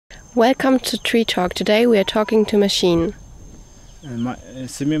Welcome to Tree Talk. Today we are talking to Machion.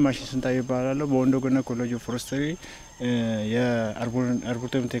 ስሜ ማሽን ስንታየሁ ይባላል በወንዶ ገነት ኮሌጅ ኦፍ ፎረስትሪ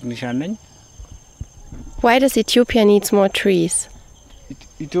የአርቦሬቱም ቴክኒሻን ነኝ Why does Ethiopia needs more trees?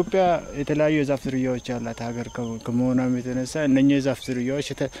 ኢትዮጵያ የተለያዩ የዛፍ ዝርያዎች ያላት ሀገር ከመሆኗም የተነሳ እነኚህ የዛፍ ዝርያዎች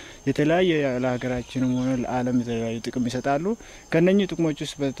የተለያየ ለሀገራችንም ሆነ ለዓለም የተለያዩ ጥቅም ይሰጣሉ ከነኚህ ጥቅሞች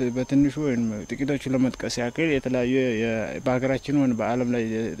ውስጥ በትንሹ ወይም ጥቂቶቹ ለመጥቀስ ያክል የተለያዩ በሀገራችን ሆነ በዓለም ላይ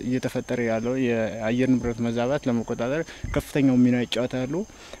እየተፈጠረ ያለው የአየር ንብረት መዛባት ለመቆጣጠር ከፍተኛው ሚና ይጫወታሉ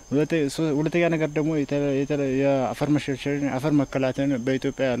ሁለተኛ ነገር ደግሞ የአፈር መሸርሸርን አፈር መከላትን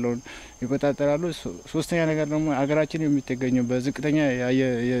በኢትዮጵያ ያለውን ይቆጣጠራሉ ሶስተኛ ነገር ደግሞ ሀገራችን የምትገኘው በዝቅተኛ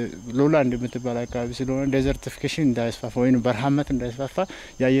ሎላንድ የምትባል አካባቢ ስለሆነ ዴዘርቲፊኬሽን እንዳይስፋፋ ወይም በረሃነት እንዳይስፋፋ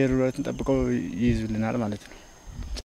የአየር ንብረትን ጠብቀው ይይዙልናል ማለት ነው